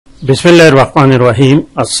बिस्मिल्लाहिर्रहमानिर्रहीम।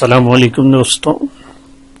 अस्सलाम वालेकुम दोस्तों,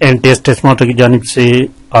 एनटीएस टेस्ट मास्टर की जानिब से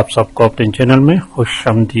आप सबको अपने चैनल में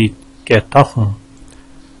खुशामदीद कहता हूँ।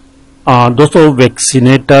 दोस्तों,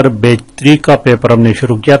 वैक्सीनेटर बैच 3 का पेपर हमने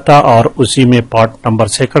शुरू किया था और उसी में पार्ट नंबर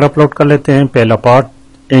 2 अपलोड कर लेते हैं। पहला part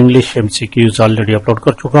English MCQs already upload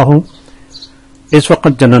कर चुका हूँ। इस वक्त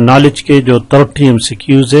जनरल नॉलेज के जो 30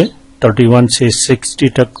 एमसीक्यूज है 31 से 60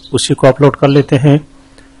 तक उसी को अपलोड कर लेते हैं।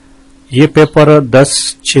 ये पेपर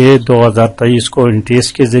 10/6/2023 को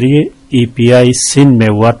एनटीएस के जरिए ईपीआई सिंध में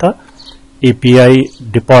हुआ था। ईपीआई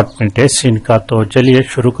डिपार्टमेंट है सिंध का। तो चलिए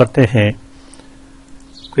शुरू करते हैं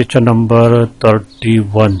क्वेश्चन नंबर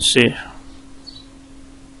 31 से।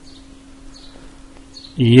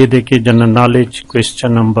 ये देखिए general knowledge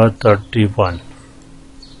question number 31।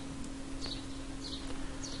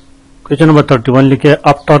 Question number 31 लिखे,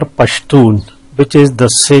 after Pashtun which is the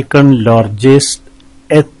second largest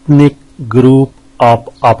ethnic group of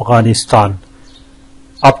Afghanistan।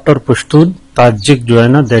 After Pashtun Tajik जो है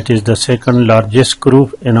ना, that is the second largest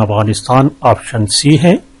group in Afghanistan. Option C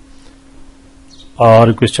है।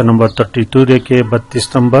 और क्वेश्चन नंबर 32 देखे 32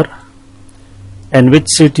 number, in which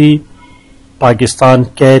city Pakistan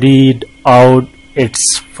carried out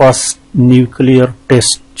it's first nuclear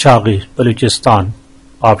test? Chagai, Balochistan.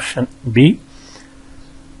 Option B.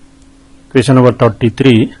 Question number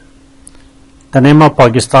 33, The name of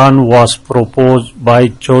Pakistan was proposed by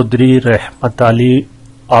Chaudhry Rahmat Ali।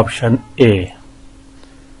 Option A।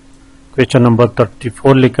 Question number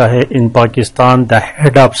 34 लिखा है, in Pakistan the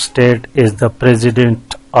head of state is the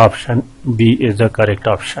president। Option B is the correct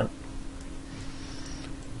option।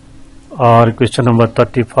 और question number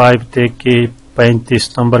 35 देखिए 35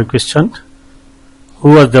 number question,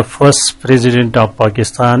 who was the first president of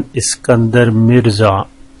Pakistan? Iskandar Mirza।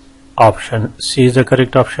 Option C is the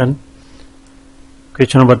correct option।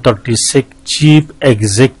 Question number 36, Chief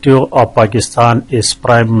Executive of Pakistan is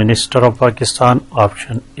Prime Minister of Pakistan।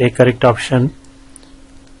 Option A correct option।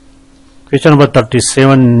 Question number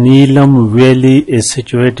 37, Neelam Valley is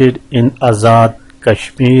situated in Azad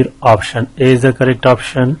Kashmir। Option A is the correct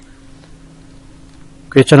option।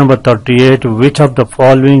 Question number 38, which of the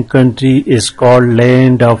following country is called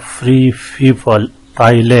Land of Free People?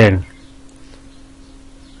 Thailand।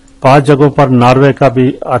 5 जगहों पर Norway का भी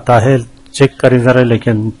आता है, check करें जरा,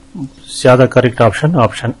 लेकिन ज्यादा करेक्ट ऑप्शन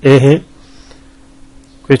ऑप्शन ए है।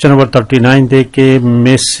 क्वेश्चन नंबर 39 देखे,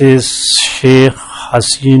 Mrs Sheikh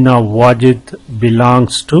Hasina Wajid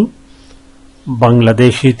belongs to?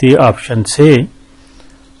 Bangladeshi थी। ऑप्शन से।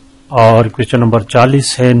 और क्वेश्चन नंबर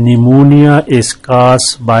 40 है, pneumonia is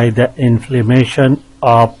cause by the inflammation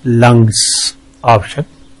of lungs. Option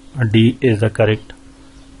D is the correct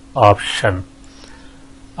option.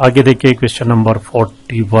 आगे देखिए क्वेश्चन नंबर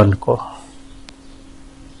 41 को।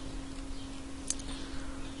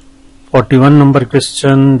 41 number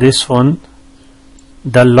question, this one,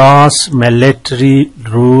 the last military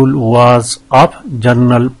rule was of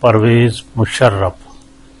General Pervez Musharraf।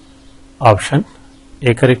 Option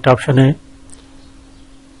A correct option है।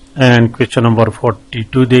 And question number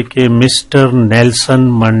 42 देखिए, Mr. Nelson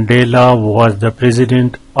Mandela was the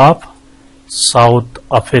president of South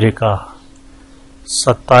Africa।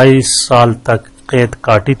 27 साल तक कैद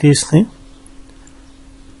काटी थी इसने।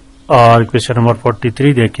 और क्वेश्चन नंबर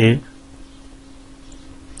 43 देखिए,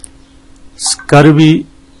 Scurvy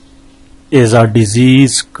is a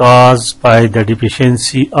disease caused by the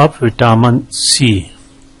deficiency of vitamin C।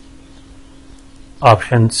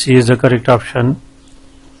 Option C is the correct option।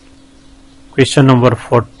 Question number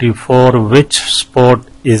 44, which sport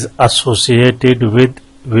is associated with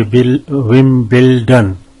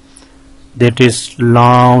Wimbledon? That is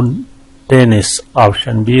lawn tennis।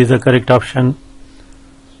 Option B is the correct option।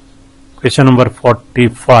 Question number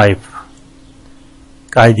 45,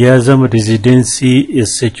 Qaid-e-Azam residency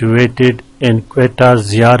is situated in Quetta,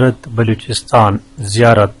 Ziyarat, Baluchistan।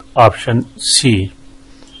 Ziyarat। Option C।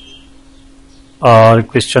 और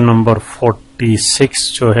question number 46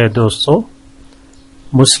 जो है दोस्तों,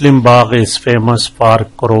 मुस्लिम बाग is famous for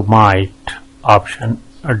chromite. Option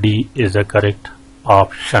D is the correct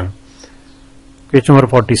option. Question number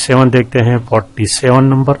 47 देखते हैं। 47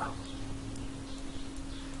 number,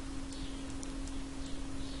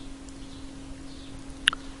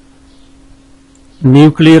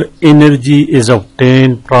 nuclear energy is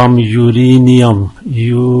obtained from uranium.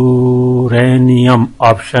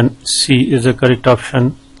 Option C is the correct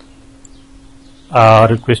option.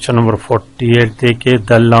 और question number 48 देखिए,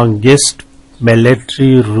 the longest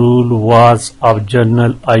military rule was of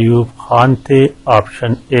general Ayub Khan थे।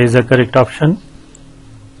 Option A is the correct option.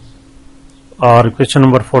 और question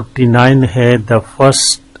number 49 है, the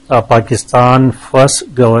first Pakistan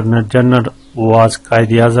first Governor General was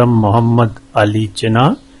Quaid-e-Azam Muhammad Ali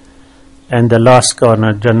Jinnah, and the last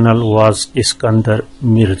Governor General was Iskandar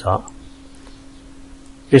Mirza.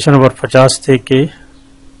 Question number 50 थे कि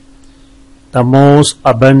the most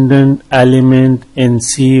abundant element in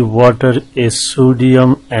sea water is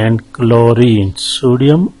sodium and chlorine.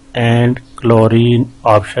 Sodium and chlorine.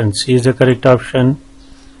 Option C is the correct option.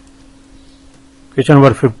 Question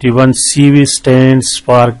number 51. CV stands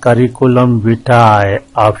for curriculum vitae.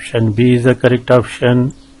 Option B is the correct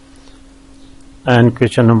option. And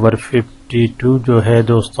question number 52 जो है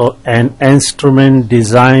दोस्तों, an instrument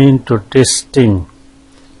designed to testing,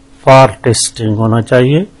 for testing होना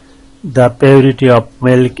चाहिए. The purity of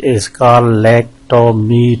milk is called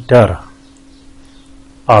lactometer.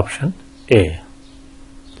 Option A.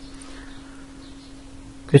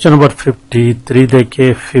 Question number 53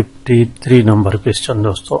 देखिए. 53 number question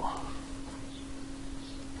दोस्तों.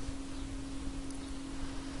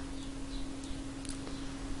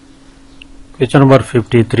 Question number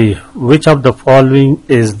 53. Which of the following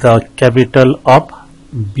is the capital of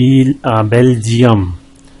Belgium?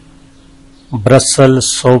 Brussels,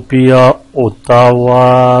 Sofia,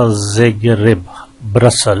 Ottawa, Zagreb.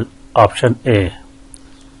 Brussels. Option A.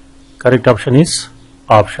 Correct option is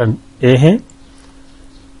option A है.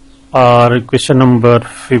 और question number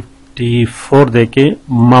 54 देखे.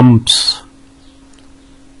 mumps.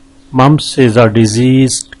 Mumps is a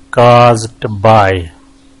disease caused by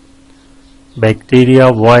bacteria,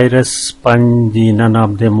 virus, spongy. None of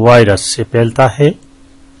them. Virus से फैलता है.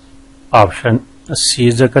 Option C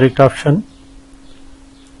is the correct option.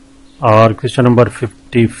 और question number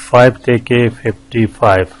 55 देखे.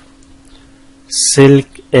 55. Silk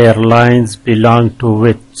airlines belong to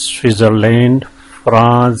which? Switzerland,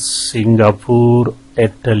 France, Singapore,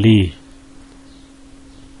 Italy.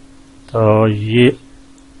 तो ये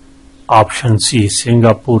option C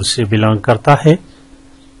Singapore से belong करता है.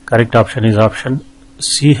 Correct option is option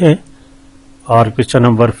C है. और क्वेश्चन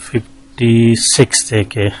नंबर 56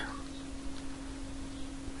 देखे.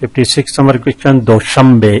 56 number question.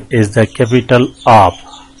 दोशंबे is the capital of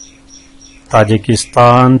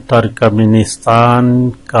Tajikistan, Turkmenistan,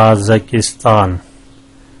 Kazakhstan.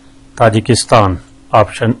 Tajikistan.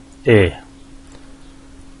 Option A.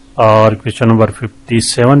 और question number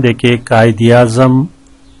 57 देखिए. Quaid-e-Azam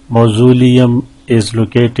मौजूलियम is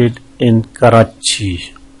located in Karachi.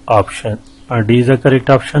 Option D is the correct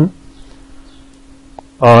option.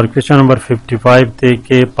 और question number 55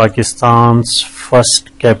 देखिए. Pakistan first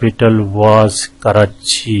capital was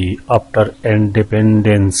Karachi after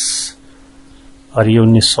independence. और ये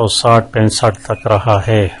 1960-65 तक रहा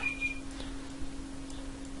है.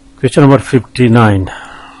 Question number 59.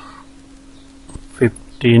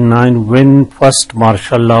 When first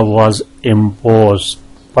martial law was imposed?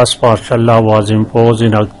 First martial law was imposed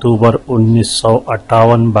in October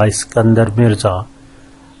 1958 by Iskandar Mirza.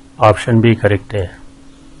 Option B correct है.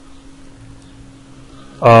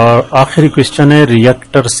 और आखिरी क्वेश्चन है.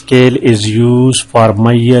 Richter scale is use for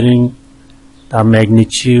measuring the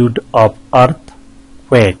magnitude of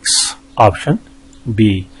earthquakes. Option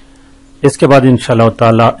B. इसके बाद इंशाअल्लाह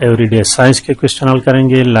ताला everyday science के question हल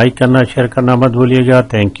करेंगे. लाइक करना, शेयर करना मत भूलिएगा.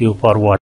 Thank you for watching.